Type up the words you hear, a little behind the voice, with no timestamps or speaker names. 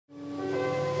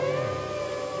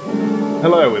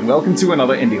Hello and welcome to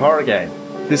another indie horror game.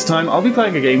 This time I'll be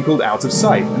playing a game called Out of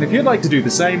Sight, and if you'd like to do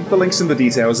the same, the links and the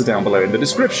details are down below in the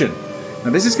description. Now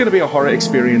this is going to be a horror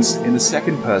experience in the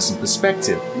second person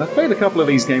perspective, and I've played a couple of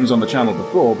these games on the channel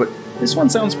before, but this one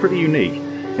sounds pretty unique.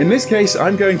 In this case,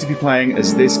 I'm going to be playing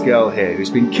as this girl here who's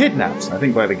been kidnapped, I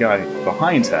think by the guy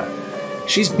behind her.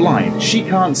 She's blind, she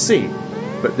can't see,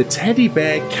 but the teddy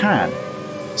bear can.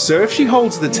 So if she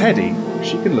holds the teddy,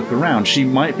 she can look around. She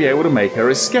might be able to make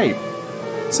her escape.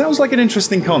 Sounds like an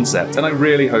interesting concept, and I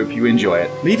really hope you enjoy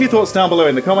it. Leave your thoughts down below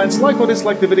in the comments, like or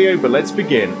dislike the video, but let's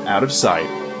begin Out of Sight.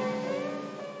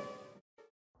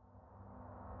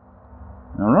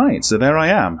 Alright, so there I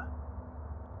am.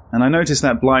 And I noticed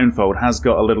that blindfold has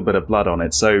got a little bit of blood on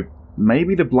it, so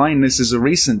maybe the blindness is a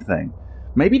recent thing.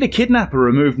 Maybe the kidnapper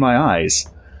removed my eyes.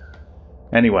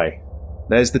 Anyway,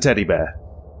 there's the teddy bear.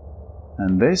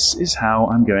 And this is how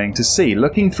I'm going to see,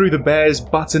 looking through the bear's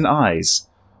button eyes.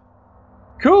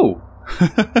 Cool!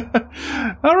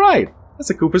 Alright, that's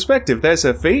a cool perspective. There's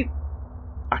her feet.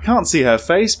 I can't see her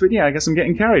face, but yeah, I guess I'm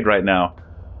getting carried right now.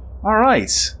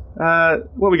 Alright,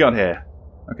 what we got here?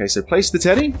 Okay, so place the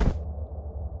teddy.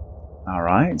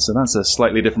 Alright, so that's a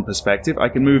slightly different perspective. I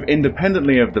can move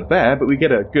independently of the bear, but we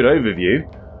get a good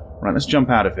overview. Right, let's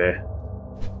jump out of here.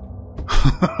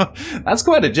 That's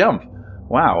quite a jump.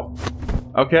 Wow.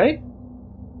 Okay.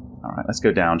 Alright, let's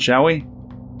go down, shall we?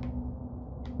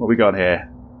 What we got here?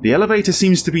 The elevator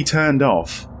seems to be turned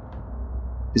off.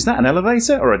 Is that an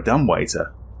elevator or a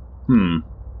dumbwaiter?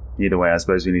 Either way, I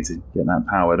suppose we need to get that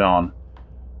powered on.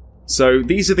 So,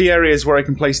 these are the areas where I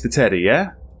can place the teddy,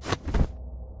 yeah?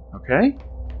 Okay.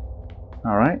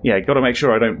 Alright, yeah, gotta make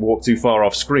sure I don't walk too far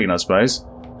off screen, I suppose.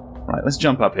 Right, let's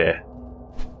jump up here.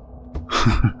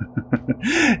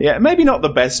 Yeah, maybe not the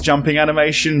best jumping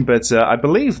animation, but I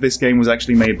believe this game was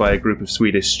actually made by a group of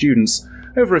Swedish students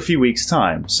over a few weeks'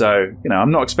 time, so, you know,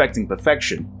 I'm not expecting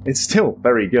perfection. It's still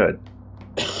very good.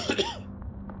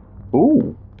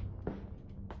 Ooh.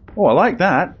 Oh, I like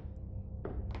that.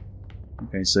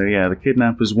 Okay, so yeah, the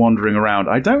kidnapper's wandering around.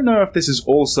 I don't know if this is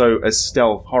also a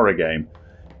stealth horror game.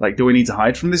 Like, do we need to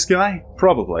hide from this guy?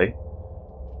 Probably.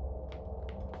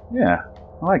 Yeah,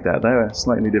 I like that though, a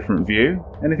slightly different view.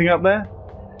 Anything up there?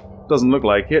 Doesn't look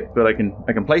like it, but I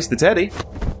can place the teddy.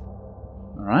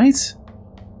 Alright.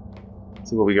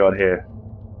 See what we got here.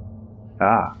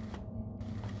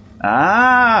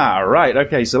 Right,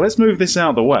 okay, so let's move this out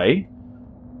of the way.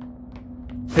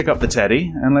 Pick up the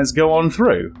teddy, and let's go on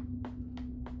through.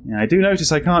 Yeah, I do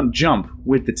notice I can't jump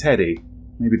with the teddy.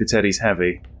 Maybe the teddy's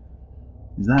heavy.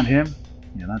 Is that him?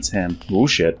 Yeah, that's him.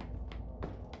 Bullshit.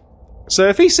 So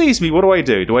if he sees me, what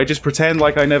do? Do I just pretend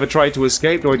like I never tried to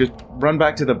escape? Do I just run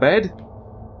back to the bed?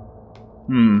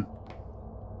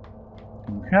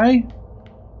 Okay.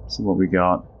 So what we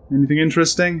got? Anything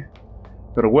interesting?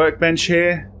 Got a workbench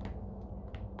here.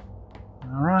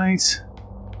 Alright. Is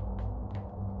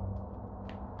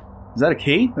that a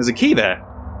key? There's a key there.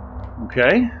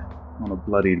 Okay. On a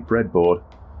bloodied breadboard.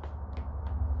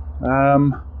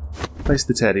 Place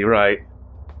the teddy, right.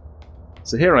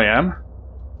 So here I am.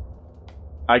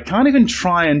 I can't even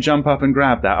try and jump up and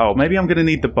grab that. Oh, maybe I'm going to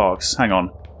need the box. Hang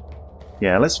on.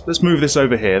 Yeah, let's move this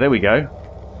over here. There we go.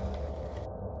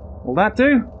 Will that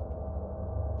do?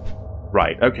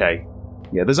 Right, okay.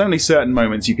 Yeah, there's only certain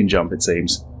moments you can jump, it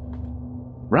seems.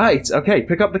 Right, okay,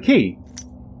 pick up the key.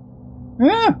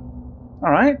 Yeah,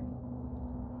 alright.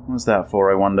 What's that for,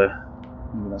 I wonder?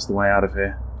 Maybe that's the way out of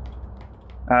here.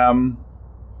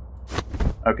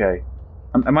 Okay.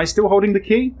 Am I still holding the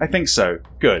key? I think so.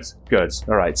 Good, good.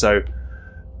 Alright, so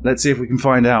let's see if we can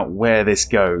find out where this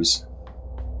goes.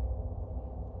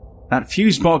 That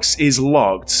fuse box is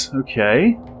locked.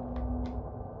 Okay.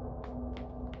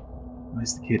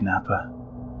 Where's the kidnapper?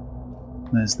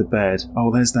 There's the bed.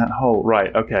 Oh, there's that hole.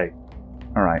 Right, okay.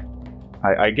 Alright.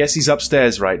 I guess he's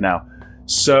upstairs right now.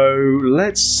 So,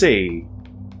 let's see.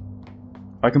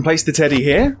 I can place the teddy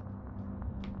here.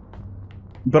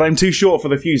 But I'm too short for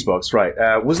the fuse box, right.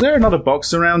 Was there another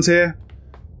box around here?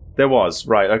 There was,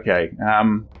 right, okay.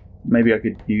 Maybe I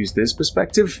could use this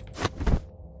perspective?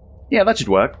 Yeah, that should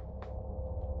work.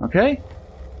 Okay.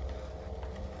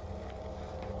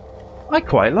 I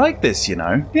quite like this, you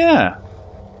know. Yeah.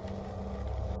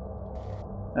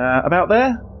 About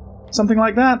there? Something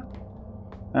like that?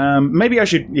 Maybe I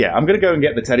should... Yeah, I'm gonna go and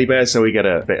get the teddy bear so we get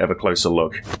a bit of a closer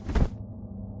look.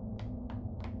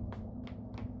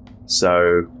 So,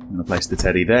 I'm going to place the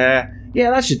teddy there.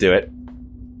 Yeah, that should do it.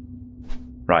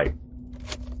 Right.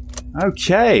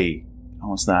 Okay. Oh,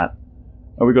 what's that?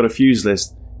 Oh, we got a fuse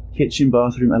list. Kitchen,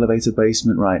 bathroom, elevator,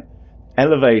 basement. Right.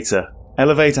 Elevator.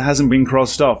 Elevator hasn't been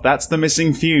crossed off. That's the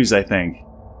missing fuse, I think.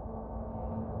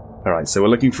 Alright, so we're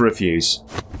looking for a fuse.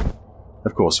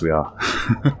 Of course we are.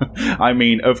 I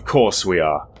mean, of course we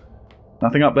are.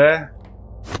 Nothing up there?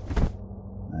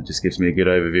 That just gives me a good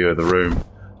overview of the room.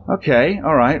 Okay,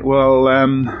 alright, well, I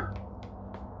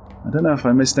don't know if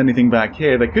I missed anything back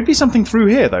here. There could be something through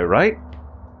here, though, right?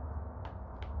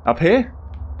 Up here?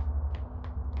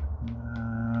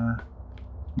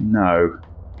 No.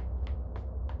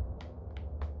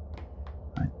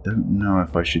 I don't know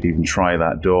if I should even try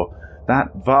that door.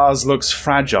 That vase looks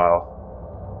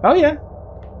fragile. Oh, yeah.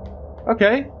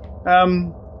 Okay.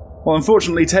 Well,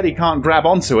 unfortunately, Teddy can't grab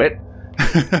onto it.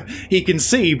 He can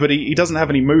see, but he doesn't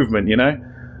have any movement, you know?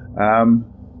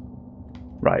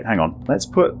 Right, hang on. Let's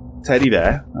put Teddy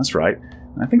there. That's right.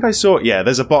 I think I saw... Yeah,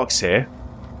 there's a box here.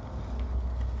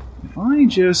 If I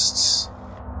just...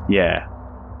 Yeah.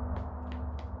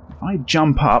 If I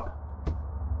jump up,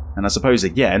 and I suppose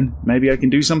again, maybe I can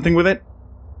do something with it?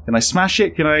 Can I smash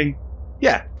it? Can I...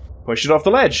 Yeah. Push it off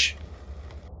the ledge.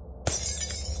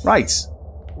 Right.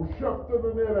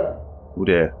 Oh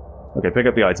dear. Okay, pick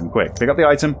up the item, quick. Pick up the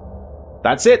item.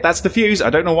 That's it, that's the fuse. I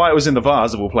don't know why it was in the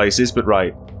vase of all places, but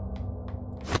right.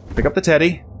 Pick up the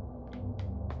teddy.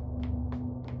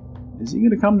 Is he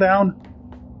gonna come down?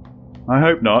 I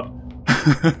hope not.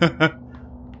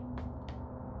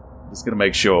 Just gonna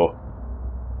make sure.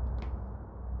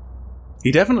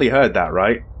 He definitely heard that,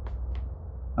 right?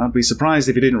 I'd be surprised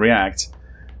if he didn't react.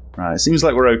 Right, it seems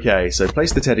like we're okay, so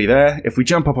place the teddy there. If we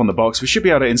jump up on the box, we should be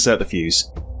able to insert the fuse.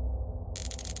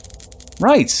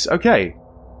 Right, okay.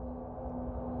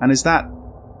 And is that...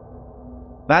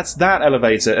 That's that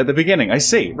elevator at the beginning, I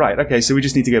see. Right, okay, so we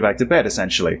just need to go back to bed,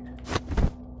 essentially.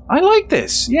 I like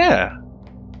this, yeah.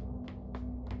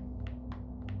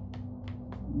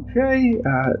 Okay,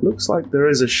 it looks like there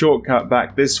is a shortcut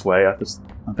back this way. I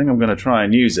think I'm going to try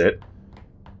and use it.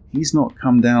 He's not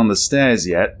come down the stairs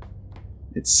yet.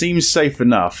 It seems safe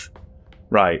enough.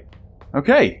 Right.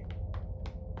 Okay.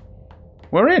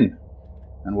 We're in.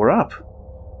 And we're up.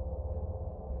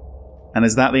 And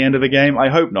is that the end of the game? I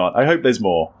hope not. I hope there's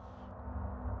more.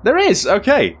 There is!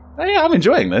 Okay. Yeah, I'm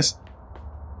enjoying this.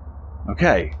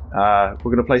 Okay. We're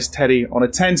going to place Teddy on a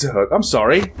tenterhook. I'm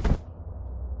sorry.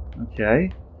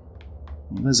 Okay.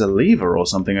 Well, there's a lever or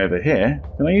something over here.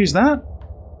 Can I use that?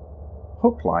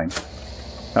 Hook line.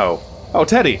 Oh. Oh,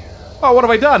 Teddy! Oh, what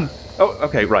have I done? Oh,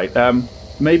 okay, right.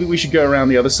 Maybe we should go around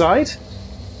the other side?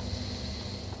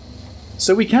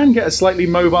 So we can get a slightly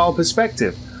mobile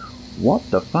perspective.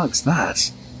 What the fuck's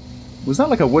that? Was that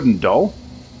like a wooden doll?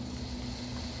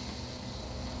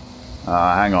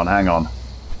 Hang on, hang on.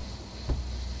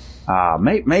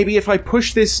 Maybe if I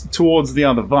push this towards the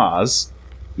other vase...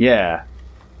 Yeah.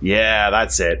 Yeah,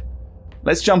 that's it.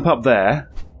 Let's jump up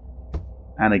there.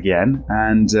 And again.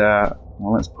 And,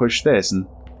 well, let's push this and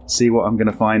see what I'm going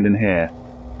to find in here.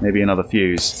 Maybe another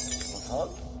fuse.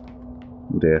 Oh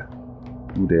dear.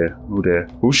 Oh dear. Oh dear.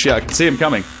 Oh shit, I can see him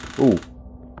coming. Ooh.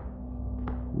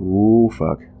 Ooh,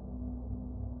 fuck.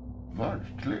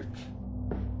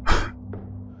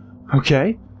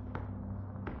 Okay.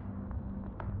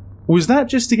 Was that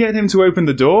just to get him to open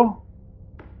the door?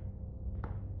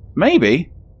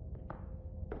 Maybe.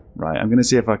 Right, I'm gonna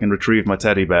see if I can retrieve my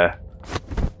teddy bear.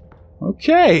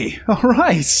 Okay,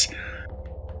 alright.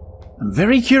 I'm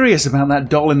very curious about that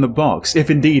doll in the box,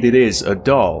 if indeed it is a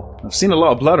doll. I've seen a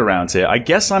lot of blood around here. I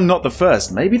guess I'm not the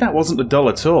first. Maybe that wasn't a doll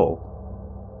at all.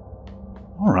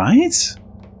 Alright.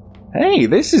 Hey,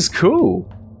 this is cool.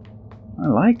 I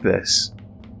like this.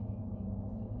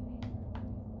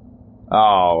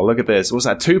 Oh, look at this. What's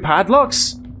that, 2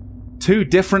 padlocks? 2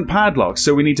 different padlocks.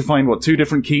 So we need to find, what, 2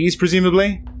 different keys,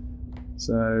 presumably?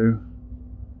 So...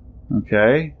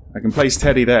 Okay. I can place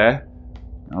Teddy there.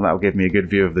 Well, that'll give me a good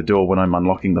view of the door when I'm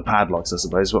unlocking the padlocks, I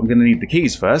suppose. But I'm going to need the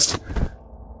keys first.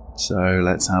 So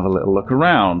let's have a little look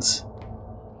around.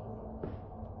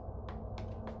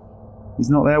 He's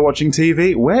not there watching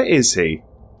TV? Where is he?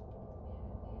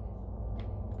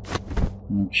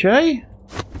 Okay.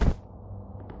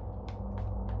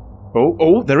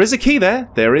 Oh, there is a key there.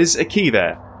 There is a key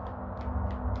there.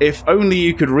 If only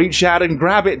you could reach out and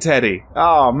grab it, Teddy.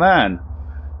 Oh, man.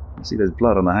 I see there's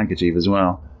blood on the handkerchief as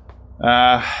well.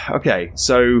 Okay,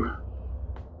 so...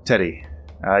 Teddy,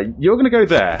 you're going to go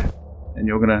there. And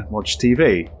you're going to watch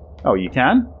TV. Oh, you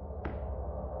can?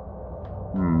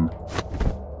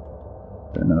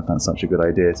 Don't know if that's such a good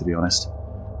idea, to be honest.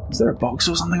 Is there a box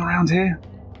or something around here?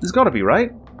 There's got to be,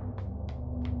 right?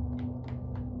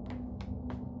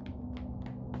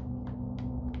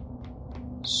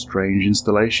 Strange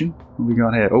installation. What have we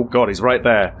got here? Oh god, he's right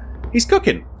there. He's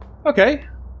cooking! Okay.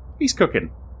 He's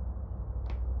cooking.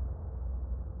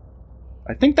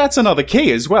 I think that's another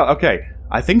key as well. Okay.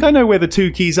 I think I know where the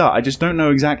 2 keys are, I just don't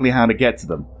know exactly how to get to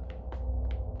them.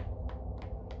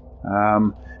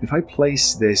 If I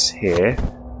place this here...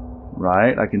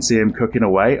 Right, I can see him cooking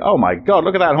away. Oh my god,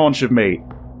 look at that haunch of meat!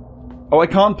 Oh, I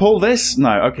can't pull this?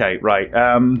 No, okay, right,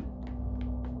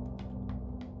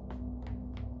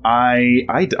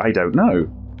 I don't know.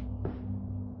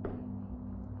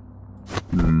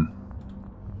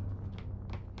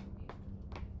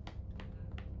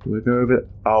 Do I go over...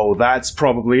 Oh, that's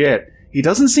probably it. He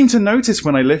doesn't seem to notice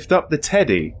when I lift up the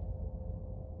teddy.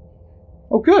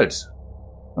 Oh, good.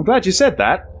 I'm glad you said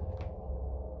that.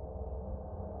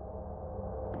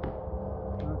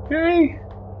 Okay.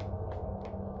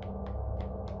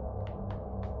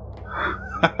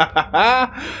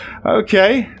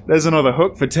 Okay, there's another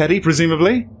hook for Teddy,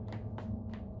 presumably.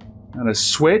 And a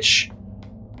switch.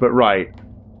 But right.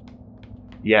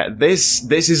 Yeah, this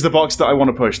is the box that I want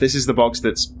to push. This is the box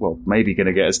that's, well, maybe going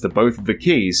to get us to both of the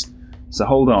keys. So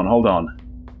hold on, hold on.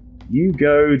 You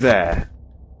go there.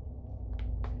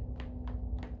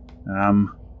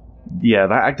 Yeah,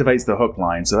 that activates the hook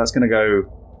line, so that's going to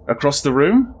go across the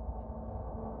room.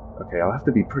 Okay, I'll have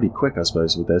to be pretty quick, I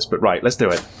suppose, with this, but right, let's do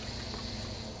it.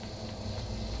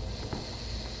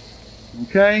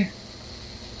 Okay.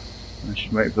 I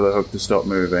should wait for the hook to stop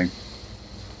moving.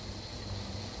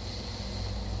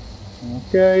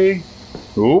 Okay.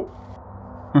 Oh.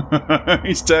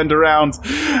 He's turned around.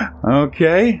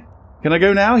 Okay. Can I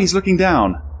go now? He's looking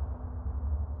down.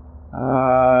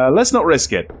 Let's not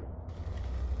risk it.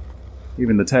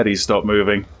 Even the teddies stopped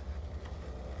moving.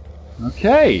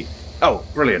 Okay. Oh,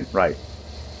 brilliant. Right.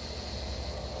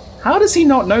 How does he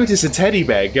not notice a teddy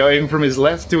bear going from his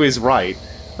left to his right?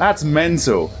 That's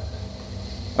mental.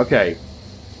 Okay.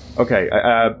 Okay,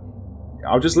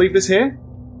 I'll just leave this here.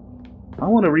 I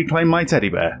want to reclaim my teddy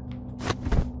bear.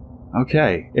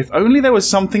 Okay. If only there was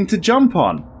something to jump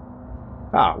on.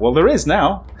 Ah, well there is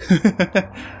now.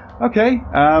 Okay,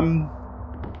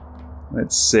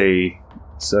 let's see.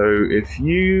 So, if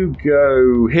you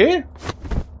go here?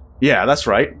 Yeah, that's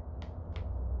right.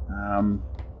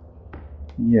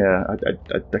 Yeah,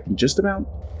 I can just about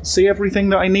see everything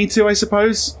that I need to, I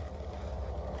suppose.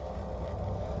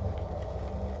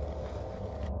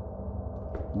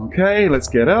 Okay, let's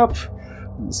get up.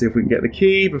 Let's see if we can get the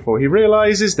key before he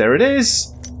realizes. There it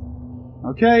is.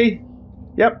 Okay.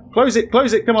 Yep, close it,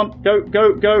 come on. Go,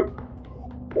 go, go.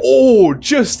 Oh,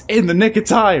 just in the nick of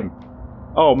time.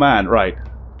 Oh man, right.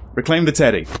 Reclaim the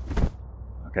teddy.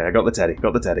 Okay, I got the teddy,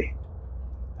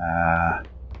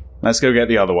 let's go get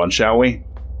the other one, shall we?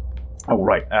 Oh,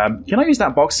 right. Can I use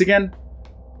that box again?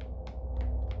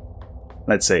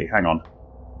 Let's see, hang on.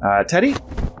 Teddy?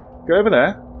 Go over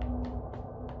there.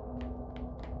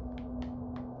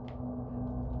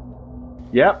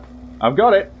 Yep, I've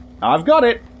got it. I've got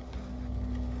it!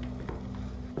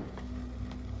 I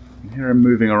can hear him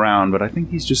moving around, but I think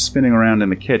he's just spinning around in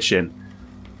the kitchen.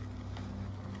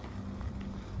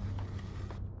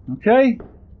 Okay.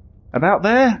 About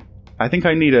there? I think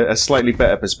I need a slightly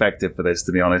better perspective for this,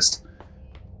 to be honest.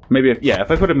 Maybe if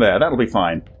I put him there, that'll be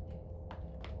fine.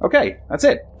 Okay, that's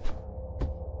it.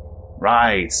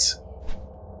 Right.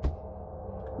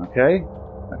 Okay.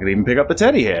 I can even pick up the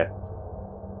teddy here.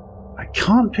 I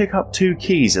can't pick up 2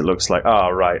 keys, it looks like. Ah,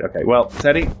 right. Okay, well,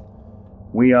 Teddy,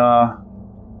 we're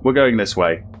going this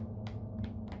way.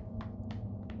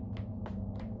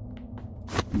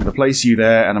 I'm going to place you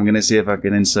there, and I'm going to see if I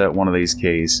can insert one of these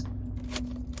keys.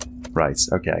 Right,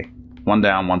 okay. 1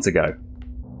 down, 1 to go.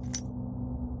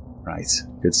 Right,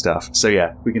 good stuff. So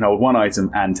yeah, we can hold 1 item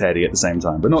and Teddy at the same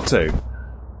time, but not 2.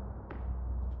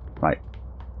 Right.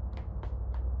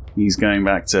 He's going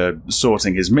back to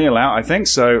sorting his meal out, I think,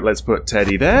 so let's put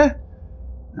Teddy there.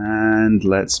 And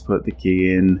let's put the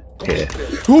key in here.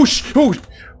 Whoosh! Oh,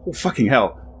 fucking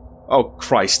hell. Oh,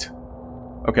 Christ.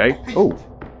 Okay. Oh.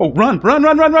 Oh, run! Run,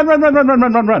 run, run, run, run, run, run, run,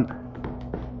 run, run,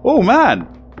 run! Oh, man!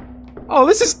 Oh,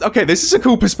 this is... Okay, this is a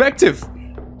cool perspective.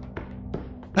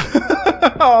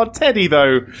 Oh, Teddy,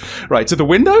 though. Right, to the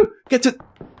window? Get to...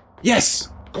 Yes!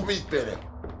 Come eat, baby.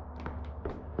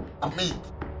 Come eat.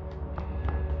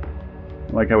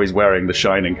 I like how he's wearing the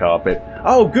shining carpet.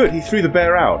 Oh, good, he threw the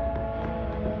bear out.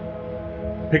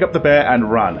 Pick up the bear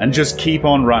and run, and just keep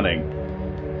on running.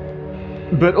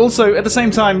 But also, at the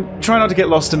same time, try not to get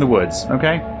lost in the woods,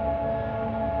 okay?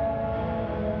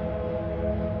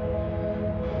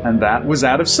 And that was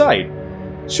out of sight.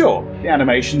 Sure, the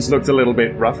animations looked a little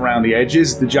bit rough around the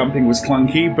edges, the jumping was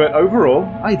clunky, but overall,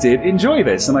 I did enjoy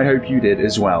this, and I hope you did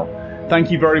as well.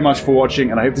 Thank you very much for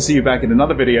watching, and I hope to see you back in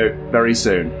another video very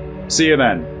soon. See you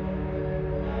then.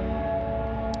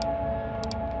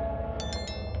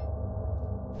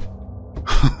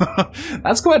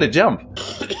 That's quite a jump.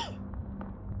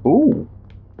 Ooh.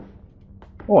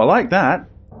 Oh, I like that.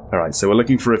 Alright, so we're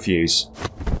looking for a fuse.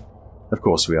 Of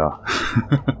course we are.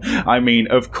 I mean,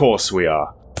 of course we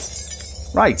are.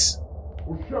 Right.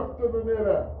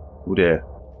 Oh dear.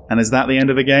 And is that the end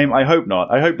of the game? I hope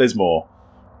not. I hope there's more.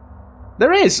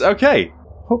 There is! Okay.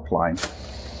 Hook line.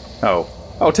 Oh.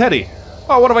 Oh, Teddy!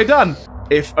 Oh, what have I done?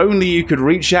 If only you could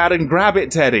reach out and grab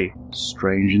it, Teddy.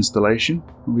 Strange installation.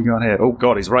 What have we got here? Oh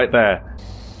god, he's right there.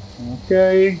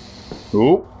 Okay.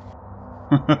 Oh.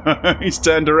 He's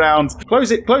turned around.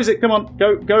 Close it, come on.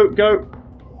 Go, go, go.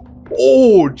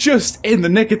 Oh, just in the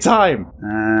nick of time.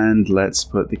 And let's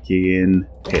put the key in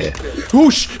here. Oh,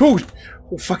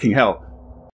 oh fucking hell.